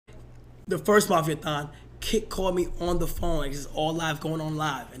the first Mafiathon, Kit called me on the phone, like it's all live, going on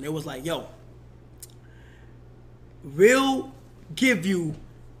live, and it was like, yo, we'll give you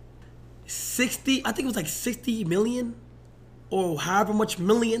 60, I think it was like 60 million or however much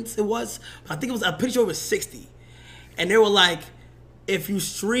millions it was. I think it was, I'm pretty sure it was 60. And they were like, if you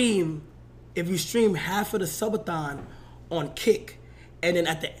stream half of the subathon on Kick, and then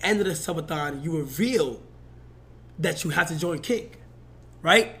at the end of the subathon, you reveal that you have to join Kick,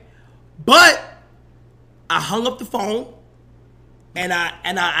 right? But I hung up the phone, and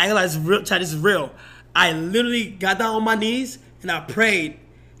I realized, real chat, this is real. I literally got down on my knees and I prayed,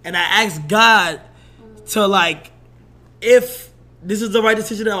 and I asked God to, like, if this is the right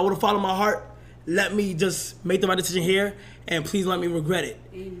decision that I would have followed my heart, let me just make the right decision here, and please let me regret it.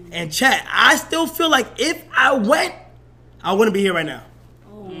 Amen. And chat, I still feel like if I went, I wouldn't be here right now.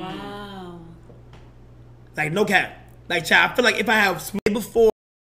 Oh wow! Like no cap. Like chat, I feel like if I had before.